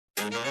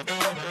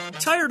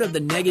Tired of the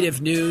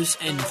negative news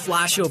and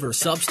flashover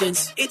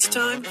substance? It's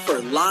time for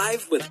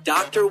Live with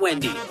Dr.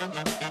 Wendy.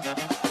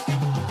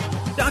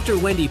 Dr.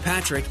 Wendy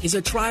Patrick is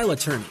a trial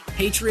attorney,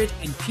 patriot,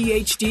 and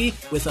PhD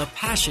with a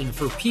passion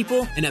for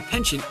people and a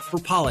penchant for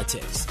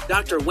politics.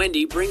 Dr.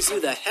 Wendy brings you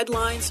the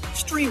headlines,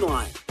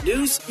 streamlined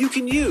news you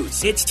can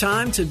use. It's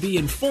time to be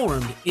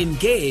informed,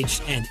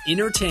 engaged, and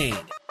entertained.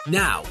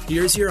 Now,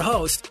 here's your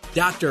host,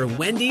 Dr.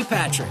 Wendy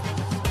Patrick.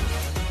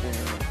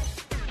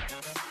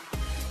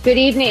 Good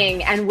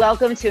evening and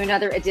welcome to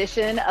another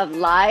edition of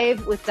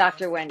Live with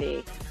Dr.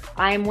 Wendy.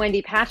 I am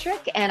Wendy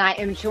Patrick and I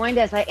am joined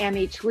as I am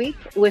each week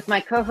with my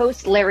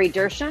co-host Larry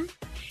Dersham.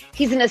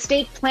 He's an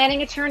estate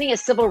planning attorney, a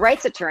civil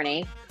rights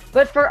attorney,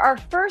 but for our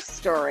first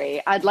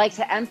story, I'd like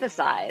to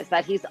emphasize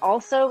that he's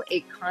also a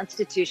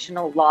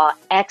constitutional law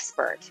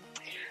expert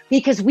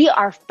because we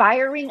are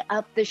firing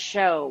up the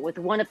show with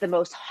one of the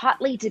most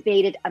hotly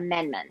debated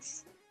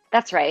amendments.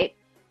 That's right,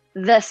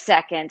 the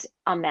Second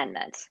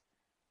Amendment.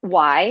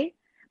 Why?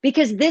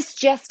 Because this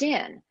just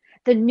in,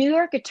 the New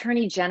York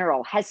Attorney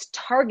General has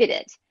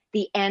targeted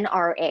the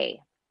NRA,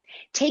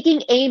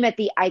 taking aim at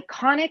the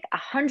iconic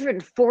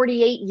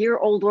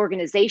 148-year-old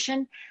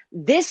organization.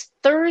 This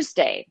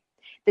Thursday,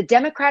 the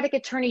Democratic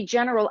Attorney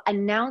General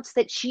announced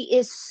that she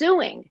is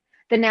suing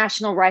the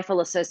National Rifle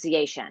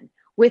Association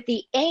with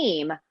the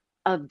aim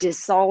of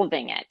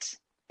dissolving it.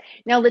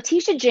 Now,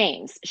 Letitia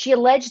James, she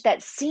alleged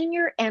that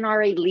senior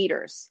NRA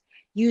leaders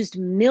used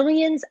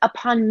millions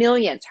upon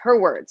millions, her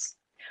words,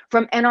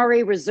 from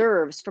NRA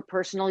reserves for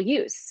personal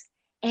use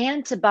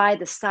and to buy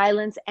the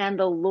silence and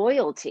the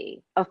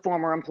loyalty of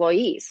former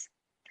employees.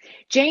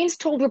 James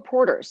told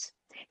reporters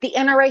the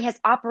NRA has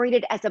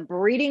operated as a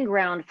breeding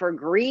ground for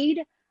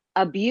greed,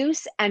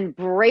 abuse, and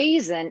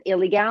brazen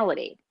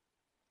illegality.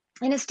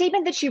 In a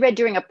statement that she read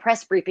during a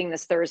press briefing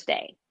this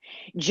Thursday,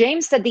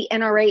 James said the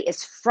NRA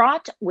is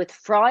fraught with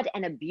fraud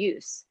and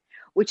abuse,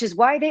 which is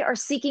why they are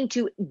seeking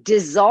to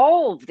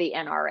dissolve the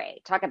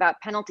NRA. Talk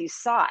about penalties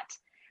sought,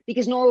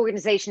 because no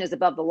organization is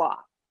above the law.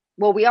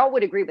 Well, we all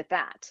would agree with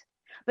that.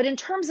 But in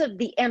terms of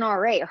the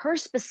NRA, her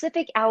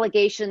specific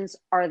allegations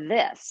are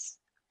this: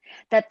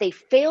 that they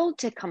failed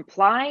to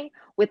comply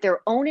with their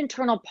own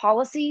internal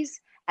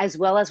policies as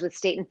well as with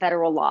state and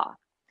federal law.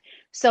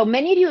 So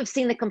many of you have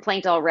seen the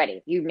complaint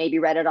already. You maybe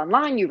read it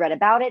online, you read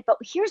about it, but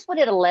here's what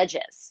it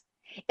alleges.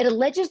 It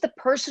alleges the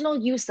personal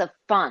use of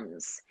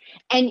funds.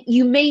 And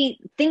you may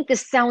think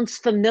this sounds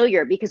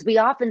familiar because we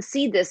often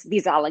see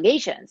these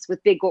allegations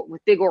with big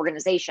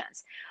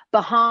organizations.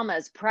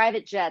 Bahamas,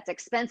 private jets,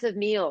 expensive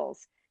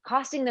meals,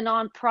 costing the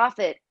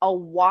nonprofit a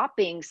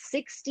whopping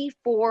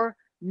 $64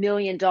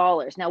 million.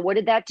 Now, what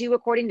did that do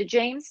according to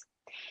James?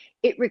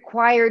 It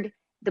required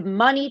the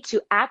money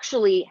to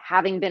actually,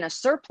 having been a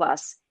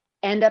surplus,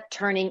 end up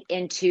turning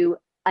into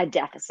a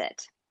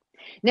deficit.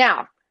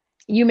 Now,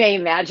 you may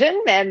imagine,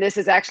 and this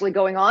is actually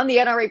going on, the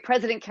NRA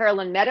president,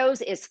 Carolyn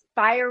Meadows, is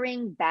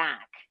firing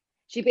back.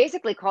 She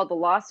basically called the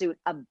lawsuit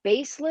a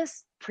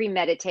baseless,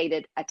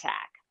 premeditated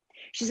attack.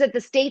 She said the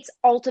state's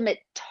ultimate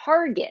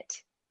target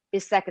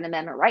is Second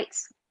Amendment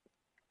rights.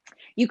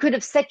 You could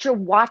have set your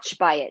watch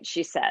by it,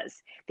 she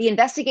says. The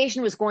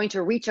investigation was going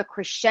to reach a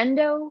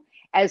crescendo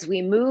as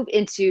we move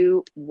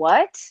into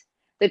what?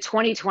 The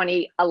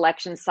 2020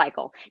 election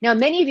cycle. Now,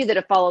 many of you that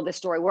have followed this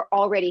story were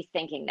already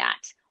thinking that.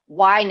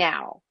 Why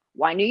now?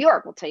 Why New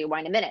York? We'll tell you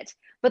why in a minute.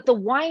 But the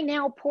why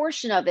now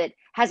portion of it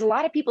has a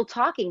lot of people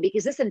talking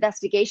because this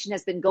investigation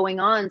has been going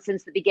on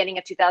since the beginning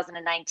of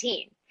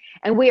 2019.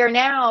 And we are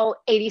now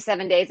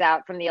 87 days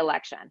out from the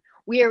election.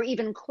 We are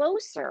even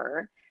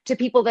closer to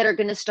people that are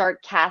going to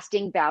start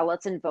casting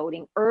ballots and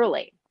voting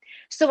early.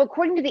 So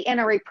according to the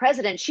NRA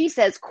president, she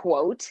says,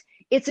 quote,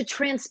 "It's a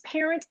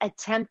transparent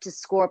attempt to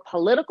score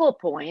political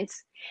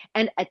points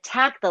and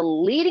attack the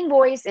leading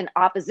voice in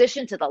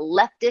opposition to the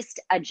leftist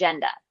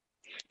agenda."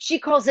 She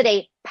calls it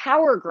a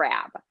power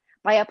grab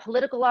by a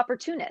political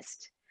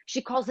opportunist.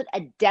 She calls it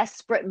a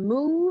desperate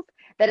move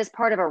that is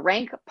part of a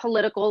rank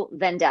political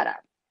vendetta.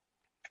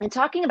 And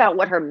talking about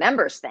what her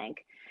members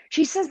think,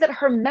 she says that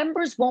her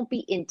members won't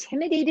be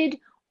intimidated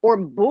or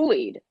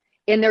bullied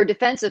in their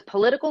defense of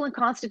political and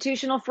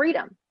constitutional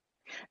freedom.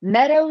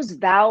 Meadows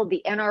vowed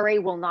the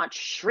NRA will not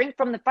shrink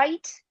from the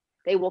fight,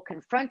 they will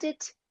confront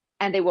it,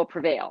 and they will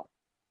prevail.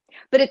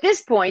 But at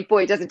this point,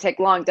 boy, it doesn't take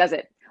long, does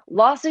it?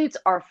 Lawsuits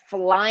are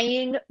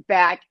flying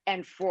back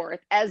and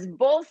forth as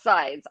both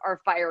sides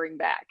are firing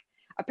back.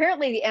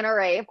 Apparently, the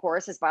NRA, of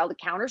course, has filed a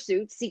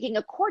countersuit seeking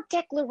a court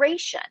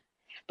declaration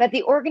that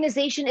the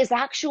organization is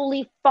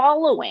actually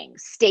following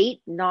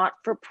state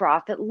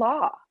not-for-profit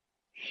law.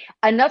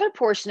 Another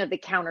portion of the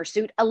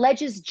countersuit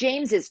alleges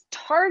James is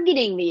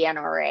targeting the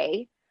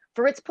NRA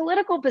for its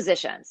political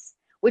positions,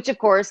 which, of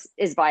course,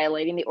 is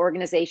violating the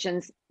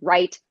organization's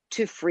right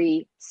to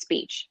free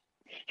speech.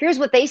 Here's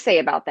what they say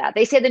about that.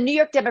 They say the New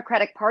York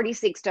Democratic Party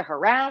seeks to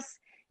harass,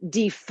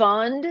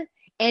 defund,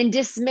 and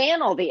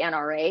dismantle the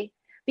NRA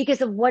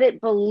because of what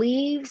it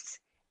believes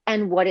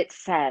and what it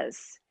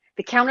says.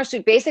 The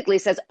countersuit basically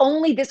says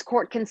only this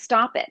court can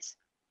stop it.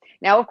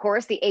 Now, of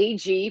course, the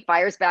AG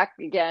fires back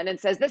again and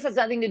says this has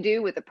nothing to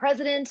do with the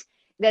president.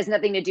 It has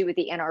nothing to do with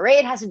the NRA.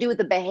 It has to do with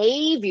the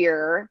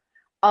behavior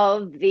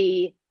of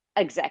the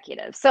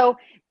executive. So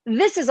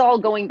this is all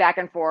going back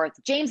and forth.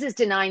 James is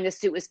denying the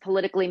suit was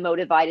politically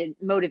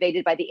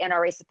motivated by the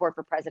NRA support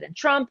for President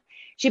Trump.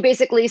 She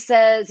basically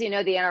says, the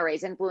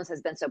NRA's influence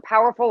has been so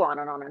powerful, on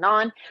and on and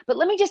on. But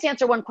let me just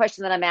answer one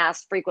question that I'm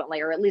asked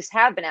frequently, or at least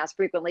have been asked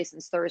frequently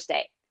since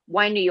Thursday.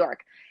 Why New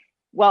York?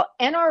 Well,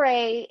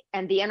 NRA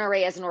and the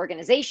NRA as an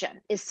organization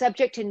is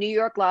subject to New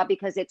York law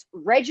because it's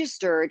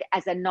registered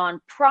as a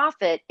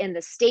nonprofit in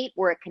the state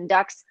where it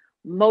conducts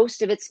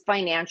most of its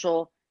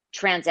financial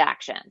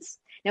transactions.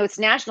 Now, its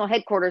national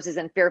headquarters is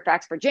in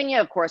Fairfax,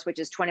 Virginia, of course, which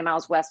is 20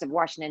 miles west of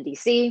Washington,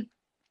 D.C.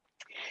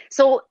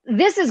 So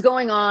this is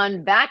going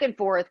on back and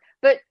forth.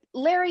 But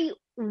Larry,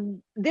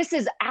 this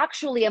is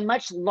actually a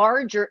much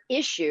larger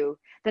issue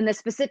than the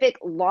specific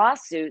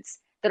lawsuits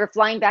that are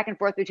flying back and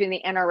forth between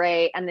the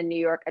NRA and the New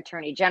York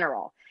Attorney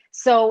General.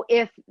 So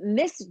if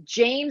Miss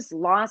James'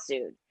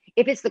 lawsuit,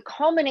 if it's the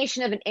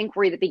culmination of an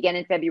inquiry that began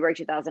in February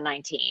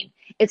 2019,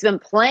 it's been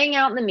playing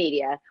out in the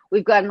media,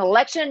 we've got an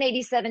election in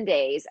 87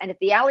 days, and if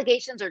the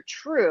allegations are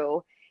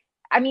true,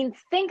 I mean,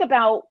 think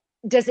about,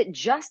 does it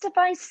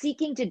justify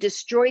seeking to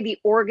destroy the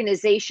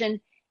organization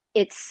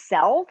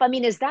itself? I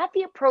mean, is that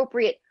the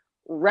appropriate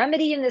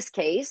remedy in this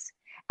case?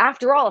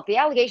 After all, if the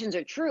allegations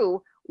are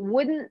true,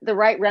 wouldn't the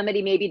right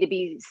remedy maybe to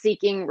be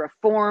seeking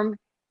reform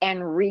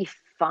and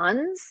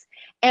refunds?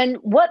 And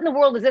what in the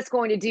world is this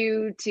going to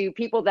do to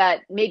people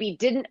that maybe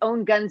didn't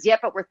own guns yet,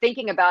 but were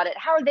thinking about it?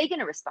 How are they going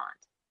to respond?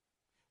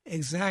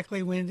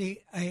 Exactly,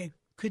 Wendy. I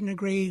couldn't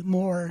agree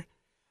more.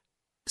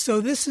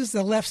 So this is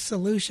the left's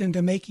solution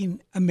to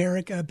making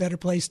America a better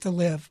place to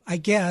live, I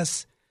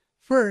guess.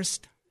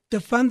 First,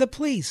 defund the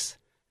police.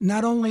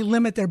 Not only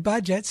limit their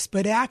budgets,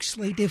 but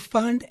actually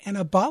defund and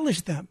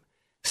abolish them.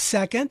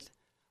 Second,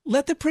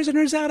 let the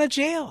prisoners out of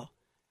jail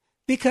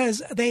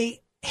because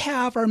they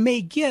have or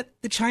may get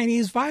the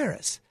Chinese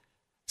virus.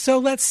 So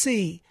let's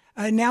see.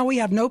 Now we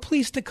have no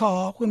police to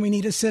call when we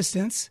need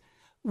assistance.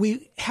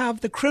 We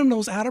have the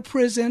criminals out of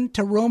prison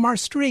to roam our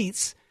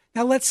streets.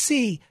 Now let's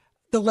see.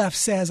 The left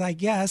says, I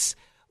guess,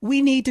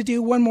 we need to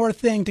do one more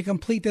thing to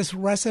complete this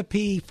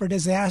recipe for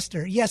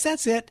disaster. Yes,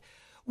 that's it.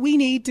 We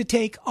need to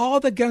take all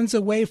the guns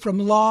away from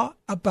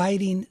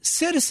law-abiding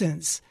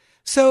citizens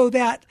so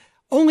that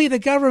only the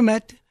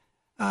government,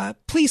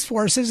 police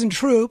forces and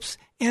troops,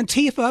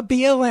 Antifa,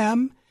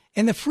 BLM,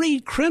 and the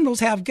freed criminals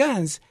have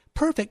guns.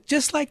 Perfect.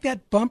 Just like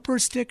that bumper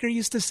sticker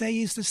used to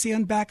see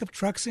on back of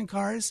trucks and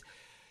cars.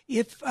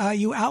 If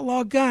you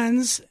outlaw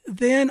guns,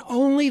 then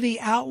only the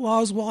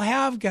outlaws will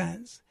have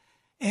guns.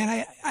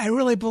 And I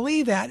really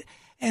believe that.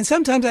 And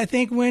sometimes I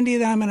think, Wendy,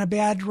 that I'm in a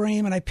bad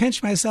dream and I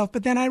pinch myself.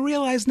 But then I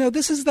realize, no,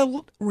 this is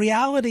the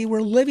reality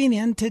we're living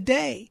in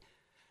today.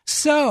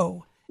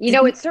 So,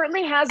 it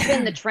certainly has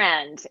been the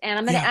trend. And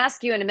I'm going to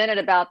ask you in a minute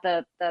about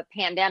the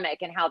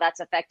pandemic and how that's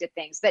affected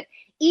things. But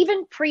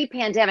even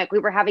pre-pandemic, we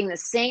were having the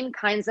same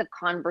kinds of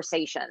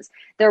conversations.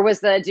 There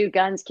was the do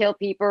guns kill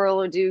people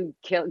or do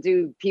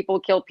people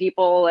kill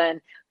people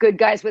and good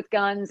guys with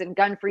guns and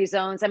gun-free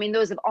zones. I mean,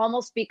 those have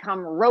almost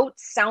become rote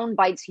sound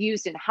bites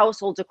used in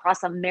households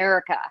across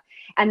America.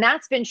 And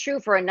that's been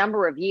true for a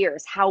number of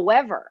years.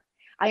 However,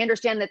 I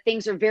understand that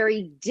things are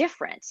very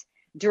different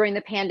during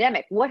the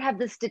pandemic. What have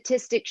the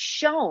statistics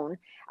shown?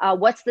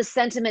 What's the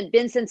sentiment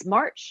been since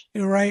March?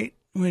 You're right,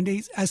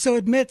 Wendy. So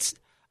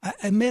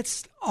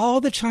amidst all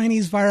the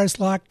Chinese virus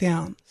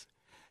lockdowns,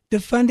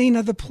 defunding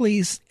of the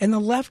police, and the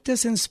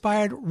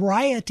leftist-inspired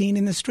rioting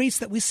in the streets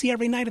that we see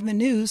every night in the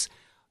news,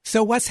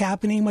 so what's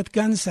happening with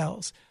gun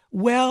sales?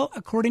 Well,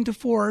 according to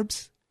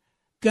Forbes,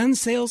 gun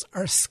sales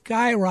are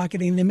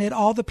skyrocketing amid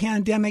all the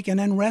pandemic and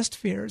unrest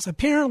fears.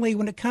 Apparently,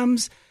 when it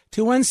comes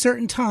to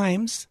uncertain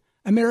times,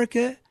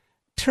 Americans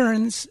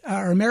turn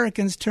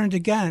to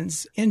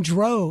guns in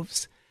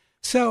droves.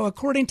 So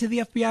according to the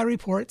FBI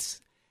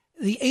reports,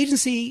 the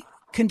agency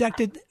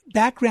conducted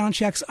background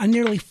checks on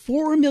nearly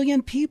 4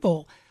 million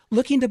people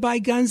looking to buy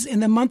guns in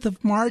the month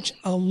of March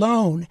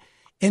alone.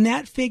 And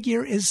that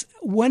figure is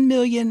 1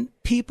 million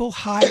people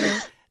higher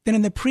than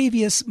in the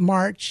previous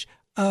March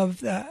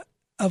of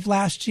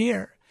last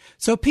year.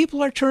 So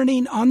people are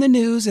turning on the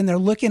news and they're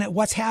looking at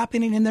what's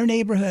happening in their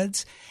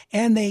neighborhoods,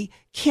 and they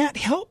can't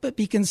help but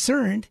be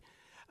concerned.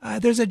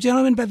 There's a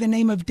gentleman by the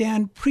name of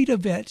Dan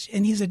Pritovich,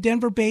 and he's a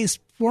Denver-based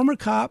former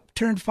cop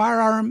turned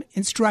firearm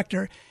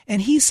instructor.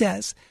 And he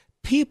says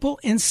people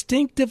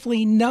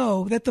instinctively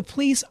know that the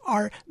police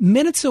are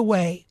minutes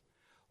away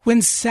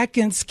when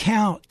seconds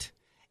count,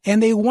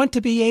 and they want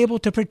to be able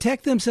to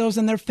protect themselves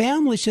and their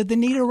family should the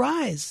need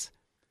arise.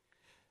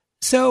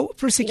 So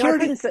for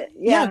security,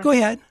 go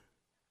ahead.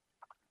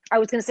 I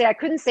was going to say, I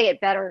couldn't say it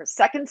better.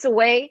 Seconds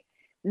away,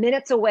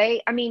 minutes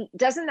away. I mean,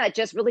 doesn't that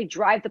just really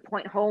drive the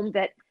point home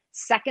that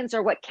seconds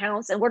are what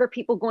counts? And what are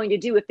people going to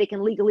do if they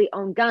can legally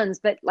own guns?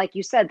 But like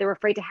you said, they're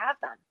afraid to have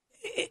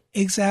them.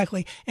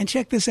 Exactly. And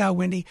check this out,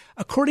 Wendy.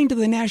 According to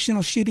the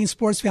National Shooting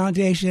Sports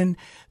Foundation,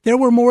 there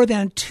were more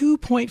than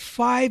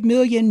 2.5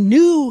 million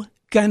new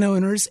gun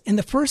owners in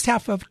the first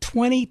half of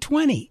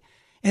 2020,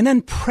 an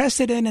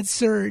unprecedented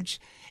surge.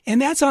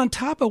 And that's on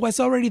top of what's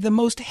already the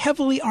most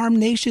heavily armed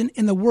nation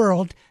in the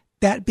world,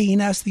 that being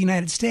us, the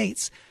United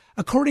States.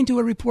 According to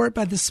a report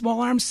by the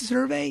Small Arms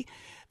Survey,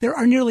 there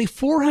are nearly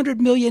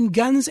 400 million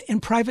guns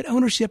in private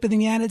ownership in the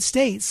United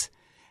States.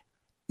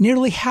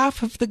 Nearly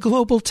half of the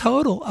global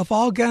total of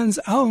all guns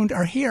owned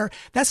are here.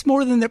 That's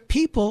more than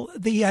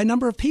the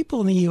number of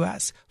people in the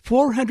U.S.,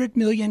 400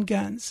 million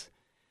guns.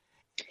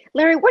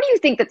 Larry, what do you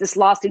think that this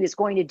lawsuit is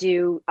going to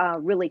do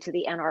really to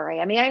the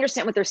NRA? I mean, I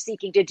understand what they're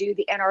seeking to do.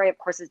 The NRA, of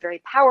course, is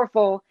very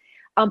powerful.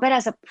 But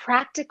as a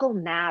practical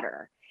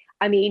matter,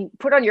 I mean,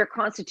 put on your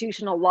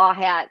constitutional law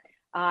hat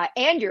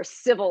and your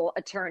civil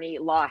attorney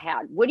law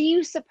hat. What do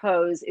you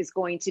suppose is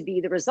going to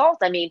be the result?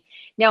 I mean,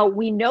 now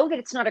we know that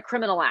it's not a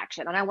criminal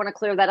action. And I want to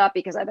clear that up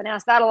because I've been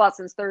asked that a lot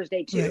since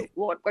Thursday, too.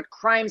 Right. What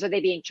crimes are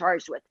they being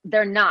charged with?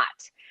 They're not.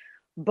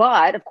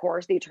 But, of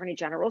course, the Attorney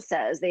General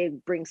says they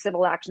bring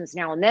civil actions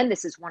now and then.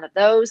 This is one of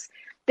those.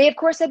 They, of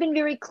course, have been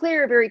very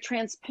clear, very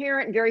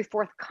transparent, and very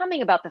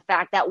forthcoming about the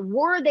fact that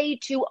were they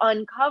to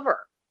uncover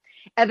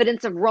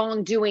evidence of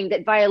wrongdoing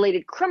that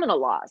violated criminal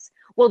laws,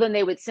 well, then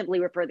they would simply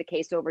refer the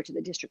case over to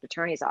the district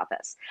attorney's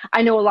office.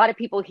 I know a lot of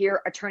people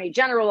hear Attorney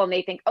General and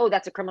they think, oh,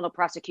 that's a criminal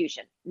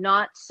prosecution.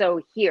 Not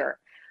so here.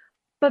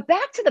 But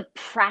back to the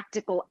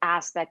practical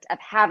aspect of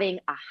having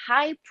a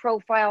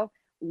high-profile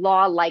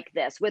law like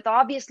this, with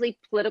obviously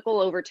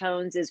political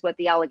overtones, is what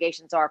the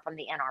allegations are from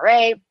the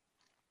NRA.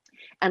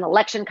 An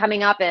election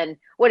coming up in,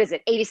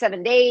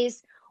 87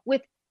 days?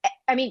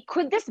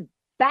 Could this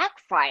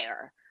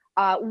backfire?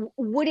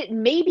 Would it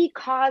maybe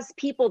cause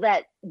people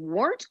that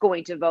weren't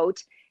going to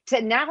vote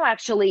to now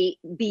actually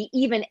be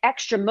even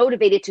extra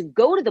motivated to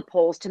go to the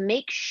polls to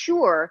make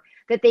sure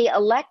that they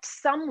elect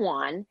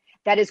someone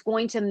that is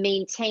going to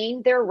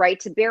maintain their right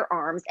to bear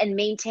arms and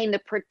maintain the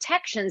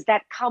protections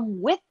that come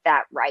with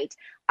that right,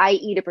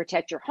 i.e. to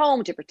protect your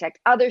home, to protect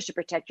others, to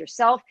protect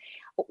yourself?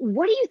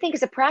 What do you think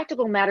as a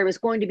practical matter is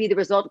going to be the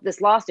result of this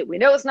lawsuit? We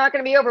know it's not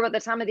going to be over by the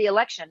time of the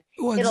election.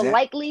 Well, It'll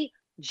likely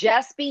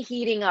just be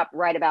heating up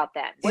right about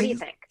then. What do you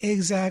think?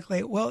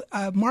 Exactly. Well,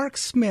 Mark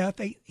Smith,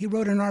 he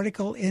wrote an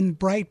article in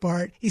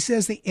Breitbart. He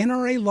says the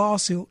NRA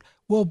lawsuit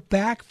will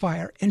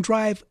backfire and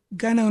drive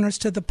gun owners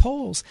to the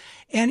polls.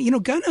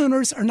 And, gun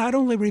owners are not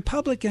only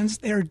Republicans,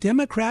 they're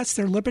Democrats,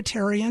 they're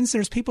libertarians,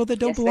 there's people that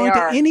don't belong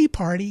to any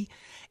party.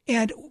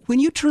 And when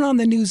you turn on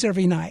the news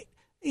every night,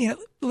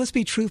 let's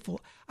be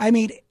truthful. I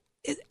mean,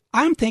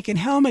 I'm thinking,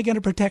 how am I going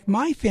to protect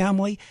my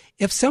family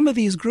if some of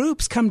these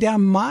groups come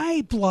down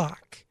my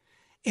block?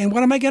 And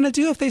what am I going to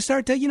do if they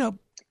start to,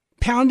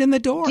 pound in the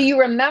door? Do you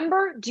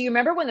remember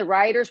when the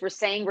rioters were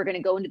saying we're going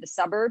to go into the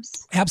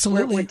suburbs?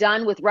 Absolutely. We're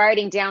done with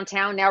rioting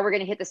downtown. Now we're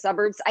going to hit the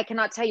suburbs. I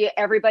cannot tell you,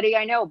 everybody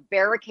I know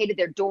barricaded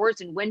their doors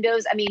and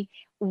windows. I mean,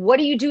 what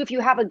do you do if you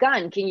have a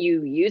gun? Can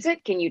you use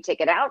it? Can you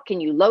take it out? Can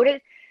you load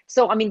it?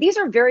 So, these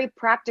are very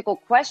practical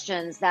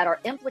questions that are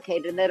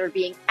implicated and that are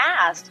being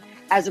asked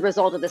as a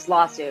result of this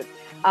lawsuit.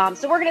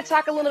 So we're going to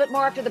talk a little bit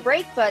more after the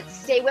break, but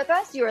stay with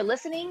us. You are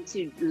listening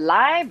to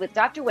Live with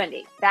Dr.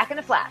 Wendy. Back in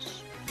a flash.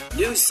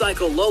 News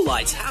cycle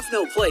lowlights have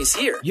no place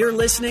here. You're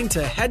listening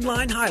to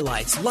Headline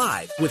Highlights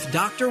live with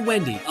Dr.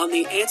 Wendy on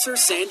The Answer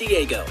San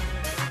Diego.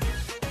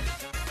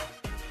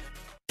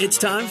 It's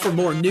time for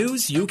more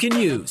news you can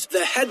use.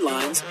 The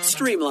headlines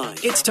streamlined.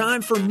 It's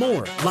time for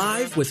more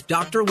Live with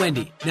Dr.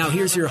 Wendy. Now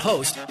here's your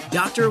host,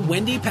 Dr.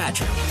 Wendy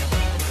Patrick.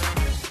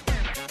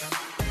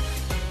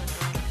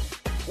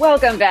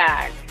 Welcome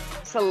back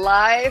to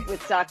Live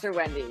with Dr.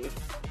 Wendy.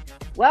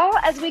 Well,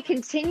 as we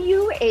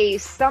continue a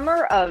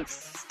summer of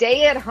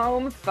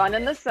stay-at-home fun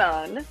in the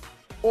sun,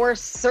 or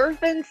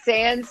surf and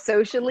sand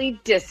socially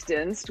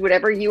distanced,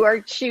 whatever you are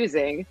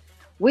choosing,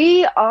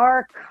 we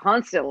are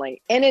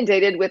constantly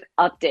inundated with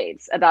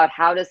updates about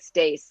how to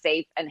stay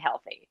safe and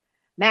healthy.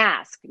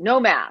 Mask, no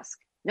mask.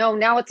 No,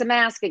 now it's a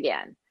mask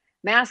again.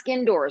 Mask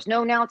indoors.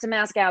 No, now it's a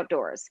mask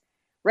outdoors.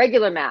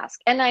 Regular mask,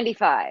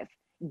 N95.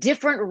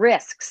 Different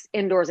risks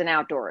indoors and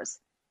outdoors.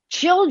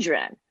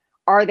 Children,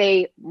 are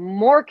they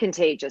more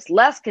contagious,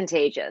 less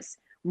contagious,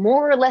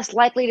 more or less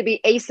likely to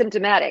be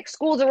asymptomatic?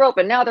 Schools are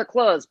open, now they're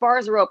closed.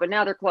 Bars are open,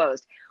 now they're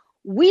closed.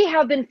 We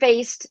have been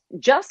faced,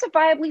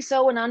 justifiably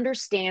so and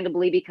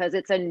understandably, because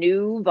it's a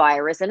new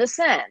virus in a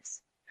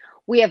sense.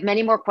 We have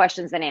many more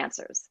questions than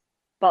answers.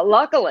 But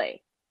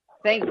luckily,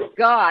 thank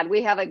God,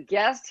 we have a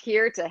guest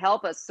here to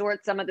help us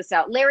sort some of this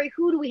out. Larry,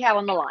 who do we have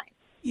on the line?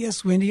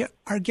 Yes, Wendy.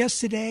 Our guest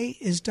today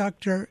is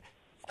Dr.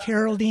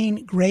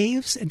 Caroline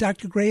Graves. And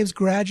Dr. Graves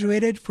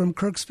graduated from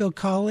Kirksville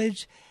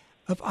College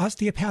of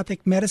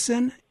Osteopathic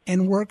Medicine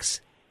and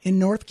works in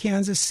North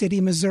Kansas City,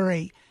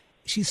 Missouri.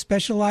 She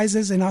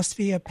specializes in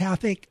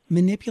osteopathic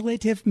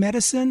manipulative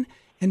medicine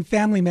and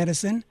family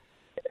medicine.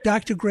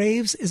 Dr.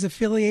 Graves is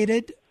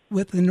affiliated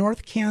with the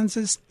North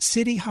Kansas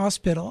City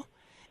Hospital.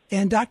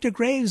 And Dr.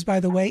 Graves, by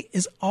the way,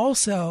 is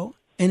also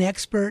an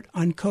expert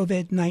on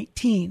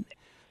COVID-19.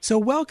 So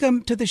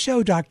welcome to the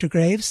show, Dr.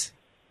 Graves.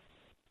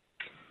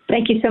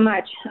 Thank you so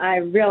much. I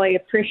really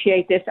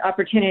appreciate this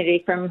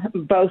opportunity from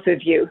both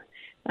of you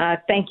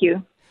Thank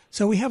you.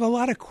 So we have a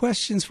lot of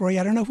questions for you.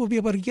 I don't know if we'll be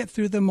able to get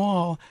through them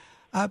all.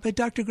 But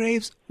Dr.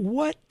 Graves,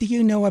 what do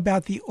you know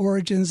about the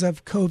origins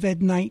of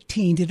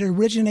COVID-19? Did it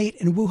originate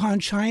in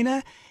Wuhan,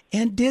 China?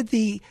 And did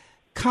the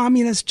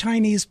Communist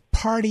Chinese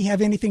Party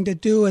have anything to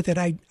do with it?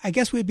 I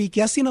guess we'd be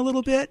guessing a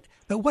little bit,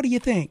 but what do you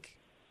think?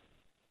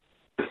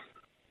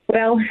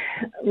 Well,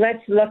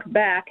 let's look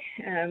back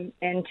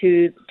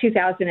into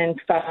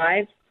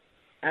 2005,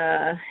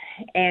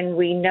 and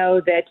we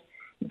know that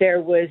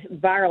there was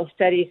viral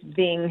studies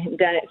being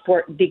done at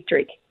Fort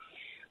Detrick.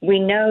 We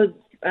know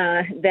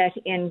that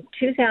in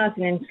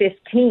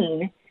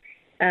 2015,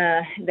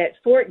 that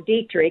Fort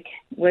Detrick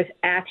was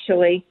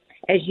actually,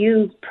 as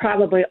you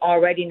probably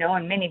already know,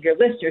 and many of your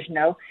listeners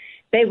know,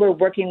 they were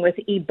working with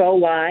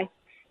Ebola,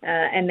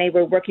 and they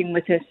were working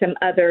with some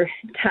other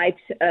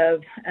types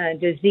of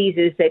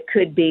diseases that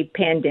could be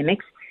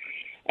pandemics.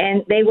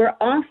 And they were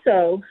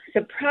also,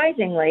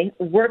 surprisingly,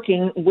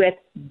 working with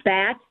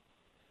bat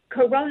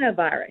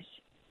coronavirus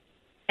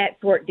at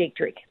Fort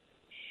Detrick.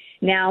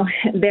 Now,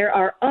 there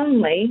are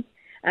only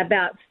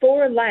about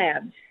 4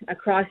 labs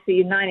across the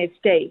United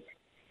States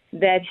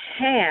that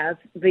have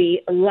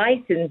the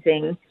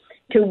licensing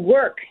to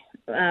work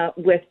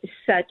with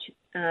such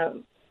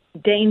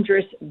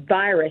dangerous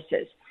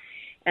viruses,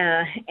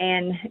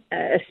 and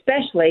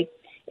especially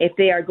if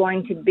they are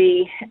going to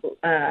be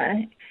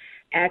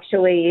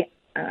actually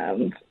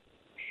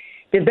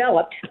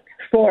developed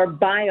for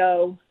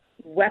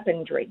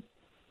bioweaponry.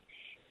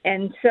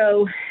 And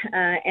so,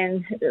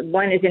 and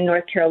one is in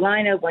North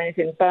Carolina, one is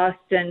in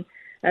Boston,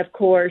 of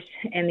course,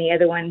 and the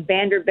other one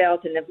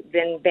Vanderbilt, and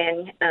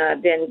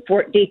then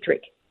Fort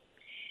Detrick.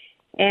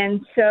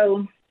 And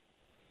so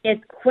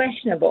it's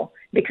questionable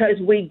because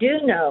we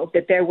do know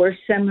that there were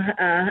some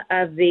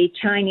of the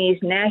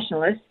Chinese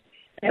nationalists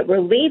that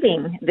were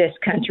leaving this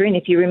country. And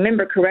if you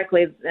remember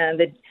correctly,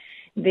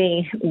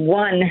 the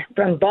one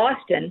from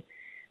Boston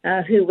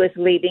who was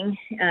leaving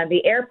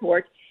the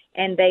airport,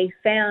 and they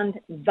found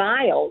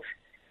vials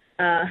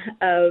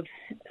of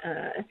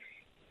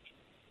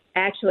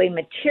actually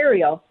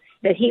material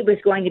that he was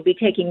going to be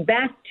taking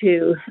back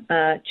to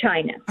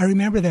China. I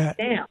remember that.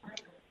 Now,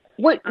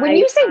 when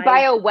you say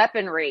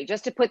bioweaponry,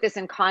 just to put this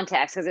in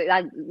context, because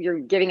you're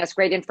giving us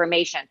great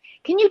information,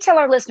 can you tell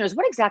our listeners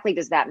what exactly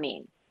does that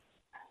mean?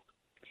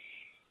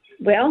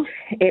 Well,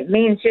 it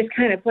means just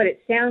kind of what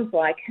it sounds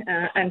like,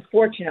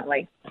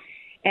 unfortunately.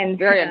 And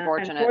very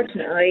unfortunate.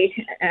 Unfortunately,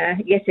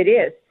 yes, it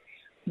is.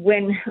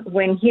 When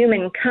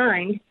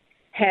humankind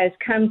has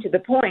come to the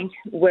point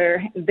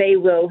where they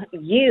will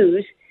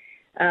use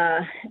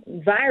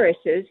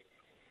viruses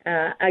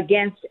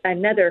against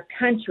another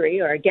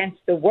country or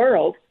against the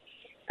world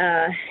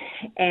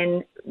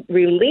and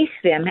release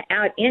them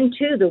out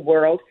into the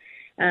world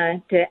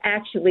to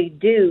actually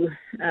do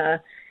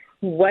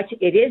what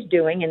it is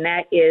doing, and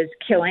that is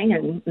killing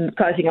and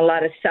causing a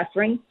lot of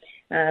suffering,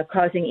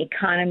 causing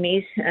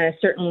economies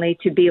certainly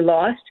to be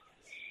lost.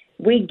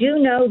 We do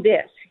know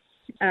this.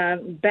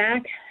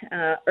 Back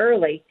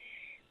early,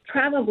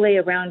 probably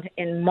around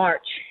in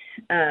March,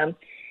 there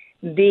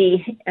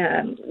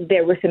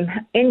were some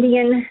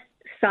Indian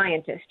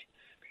scientists,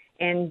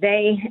 and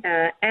they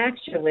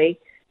actually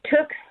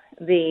took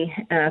the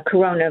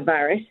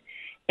coronavirus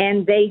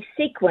and they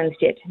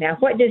sequenced it. Now,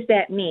 what does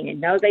that mean?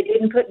 And no, they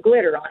didn't put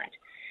glitter on it.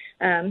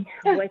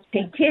 What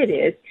they did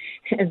is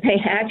they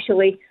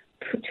actually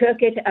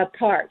took it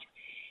apart,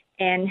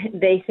 and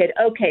they said,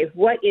 okay,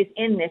 what is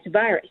in this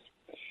virus?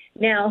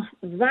 Now,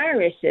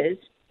 viruses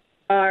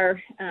are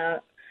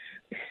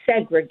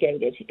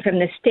segregated from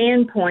the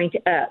standpoint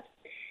of,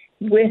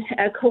 with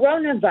a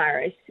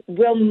coronavirus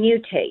will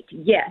mutate,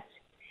 yes,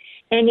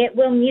 and it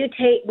will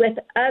mutate with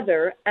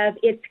other of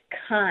its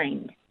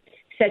kind,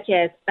 such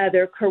as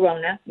other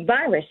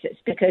coronaviruses,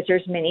 because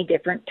there's many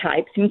different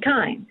types and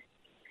kinds.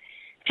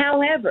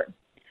 However,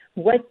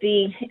 what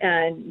the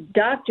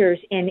doctors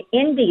in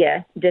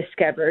India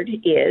discovered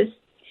is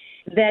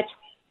that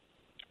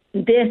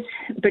this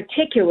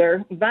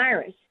particular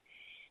virus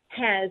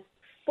has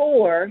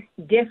 4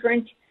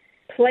 different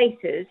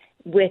places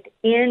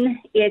within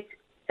its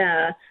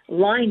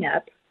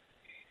lineup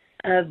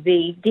of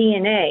the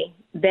DNA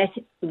that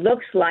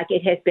looks like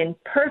it has been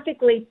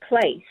perfectly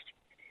placed,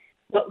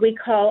 what we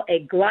call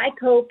a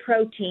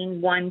glycoprotein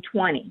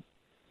 120.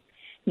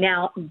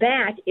 Now,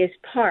 that is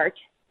part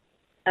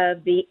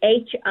of the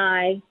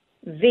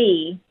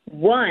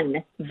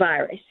HIV-1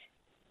 virus.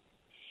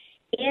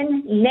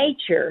 In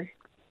nature,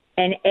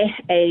 an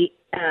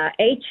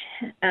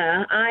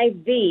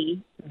HIV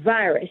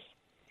virus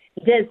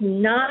does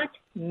not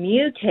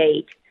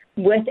mutate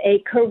with a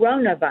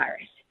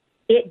coronavirus.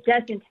 It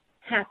doesn't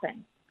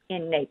happen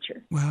in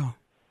nature. Wow.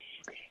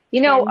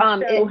 You know,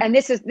 and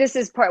this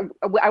is part.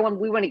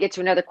 We want to get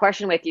to another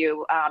question with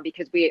you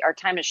because our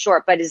time is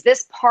short. But is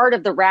this part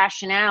of the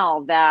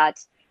rationale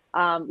that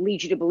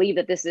leads you to believe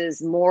that this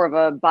is more of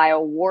a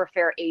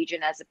biowarfare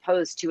agent as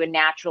opposed to a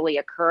naturally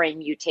occurring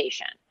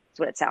mutation? That's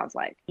what it sounds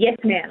like. Yes,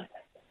 ma'am.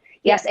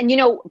 Yes. And,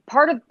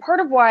 part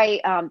of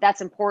why that's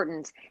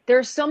important,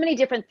 there's so many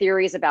different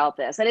theories about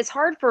this, and it's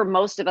hard for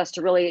most of us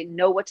to really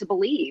know what to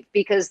believe,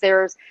 because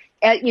there's,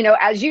 as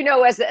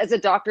a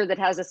doctor that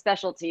has a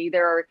specialty,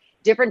 there are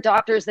different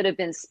doctors that have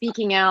been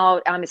speaking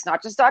out. It's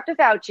not just Dr.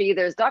 Fauci.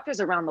 There's doctors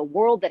around the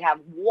world that have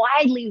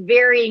widely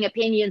varying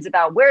opinions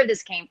about where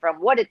this came from,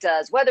 what it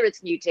does, whether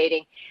it's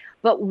mutating.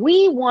 But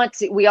we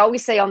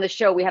always say on the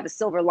show, we have a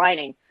silver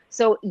lining.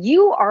 So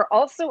you are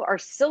also our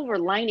silver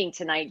lining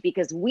tonight,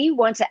 because we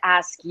want to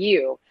ask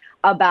you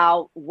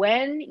about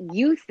when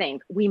you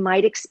think we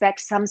might expect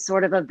some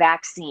sort of a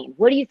vaccine.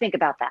 What do you think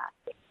about that?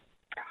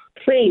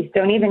 Please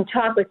don't even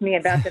talk with me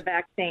about the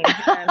vaccine.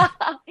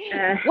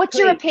 What's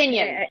your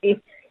opinion?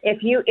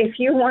 If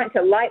you want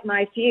to light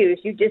my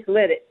fuse, you just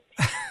lit it.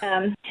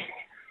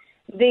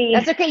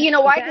 That's okay. You know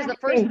why? Because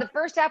the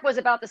first half was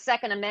about the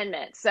Second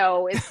Amendment,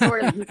 so it's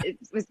sort of it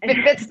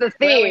fits the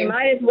theme. Well, we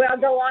might as well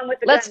go on with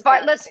the. Let's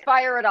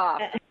fire it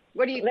off.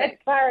 What do you think?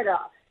 Let's fire it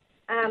off.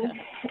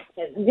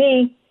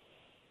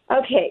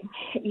 Okay,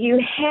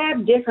 you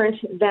have different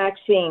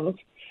vaccines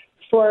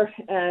for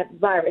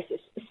viruses.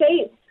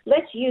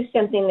 Let's use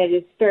something that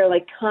is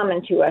fairly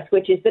common to us,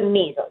 which is the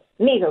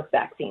measles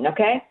vaccine.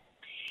 Okay,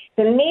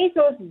 the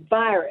measles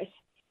virus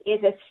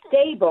is a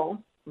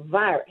stable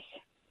virus.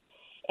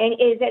 And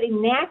is that a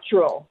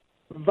natural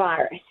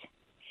virus?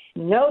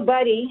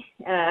 Nobody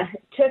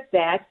took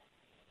that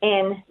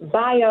and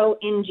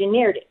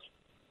bioengineered it,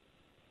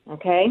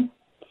 okay?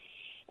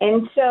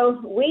 And so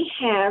we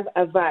have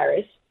a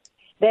virus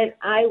that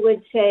I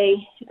would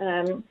say,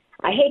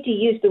 I hate to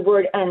use the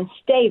word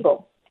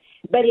unstable,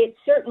 but it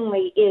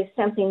certainly is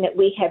something that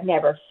we have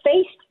never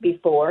faced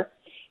before,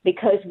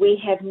 because we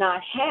have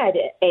not had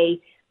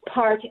a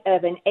part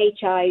of an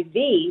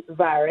HIV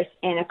virus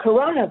and a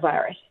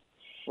coronavirus.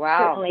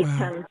 Certainly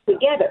come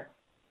together.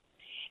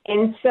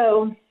 And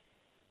so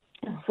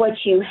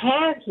what you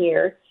have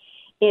here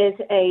is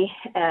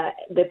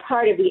the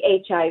part of the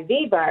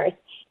HIV virus.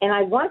 And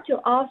I want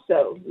to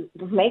also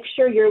make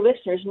sure your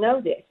listeners know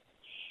this,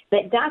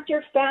 that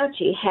Dr.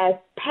 Fauci has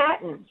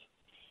patents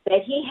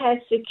that he has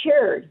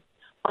secured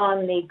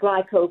on the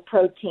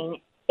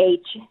glycoprotein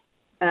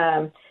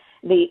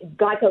the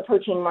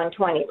glycoprotein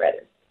 120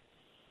 rather.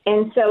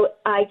 And so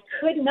I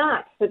could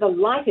not, for the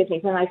life of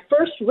me, when I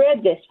first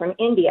read this from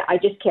India, I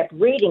just kept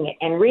reading it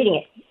and reading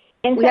it.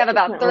 And we have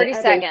about 30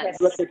 seconds.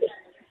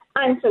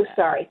 I'm so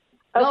sorry.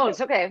 Okay. No,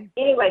 it's okay.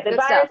 Anyway, the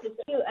virus is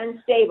too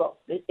unstable.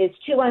 It's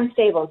too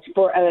unstable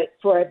for a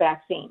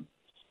vaccine.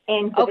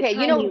 And by the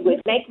time you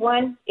would make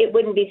one, it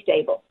wouldn't be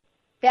stable.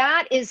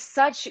 That is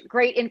such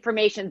great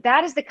information.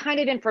 That is the kind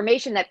of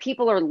information that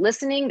people are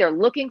listening, they're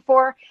looking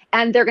for,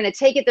 and they're going to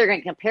take it, they're going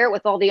to compare it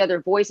with all the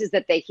other voices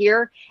that they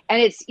hear.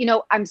 And it's,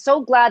 I'm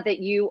so glad that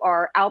you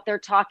are out there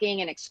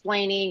talking and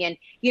explaining. And,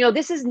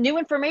 this is new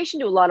information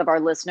to a lot of our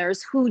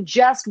listeners who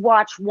just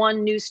watch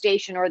one news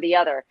station or the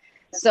other.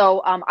 So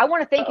I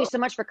want to thank you so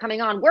much for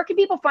coming on. Where can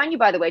people find you,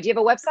 by the way? Do you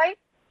have a website?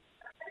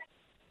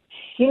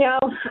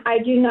 I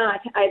do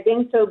not. I've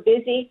been so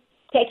busy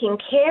taking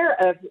care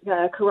of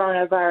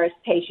coronavirus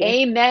patients.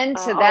 Amen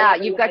to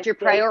that. You've got your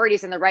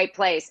priorities in the right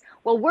place.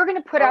 Well, we're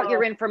going to put out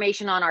your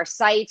information on our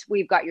site.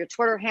 We've got your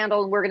Twitter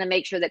handle, and we're going to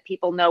make sure that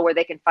people know where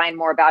they can find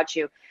more about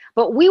you.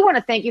 But we want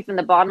to thank you from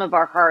the bottom of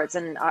our hearts,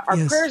 and our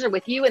prayers are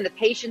with you and the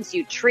patients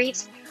you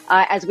treat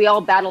as we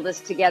all battle this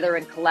together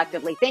and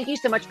collectively. Thank you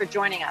so much for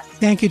joining us.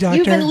 Thank you, Doctor.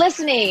 You've been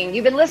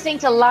listening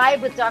to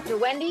Live with Dr.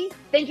 Wendy.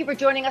 Thank you for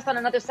joining us on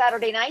another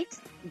Saturday night.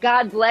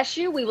 God bless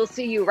you. We will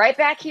see you right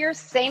back here,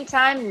 same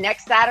time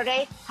next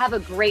Saturday. Have a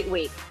great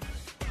week.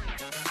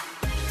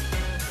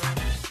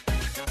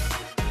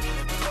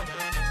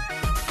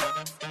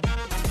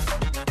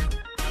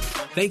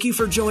 Thank you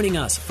for joining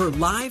us for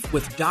Live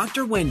with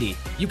Dr. Wendy.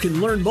 You can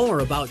learn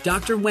more about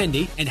Dr.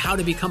 Wendy and how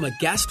to become a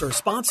guest or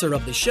sponsor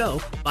of the show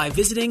by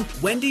visiting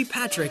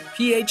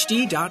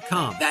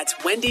wendypatrickphd.com. That's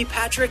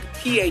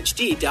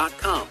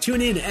wendypatrickphd.com.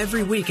 Tune in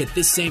every week at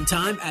this same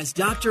time as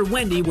Dr.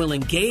 Wendy will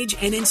engage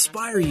and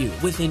inspire you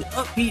with an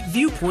upbeat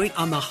viewpoint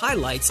on the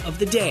highlights of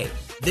the day.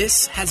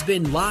 This has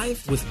been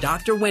Live with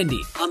Dr.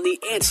 Wendy on The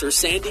Answer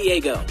San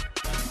Diego.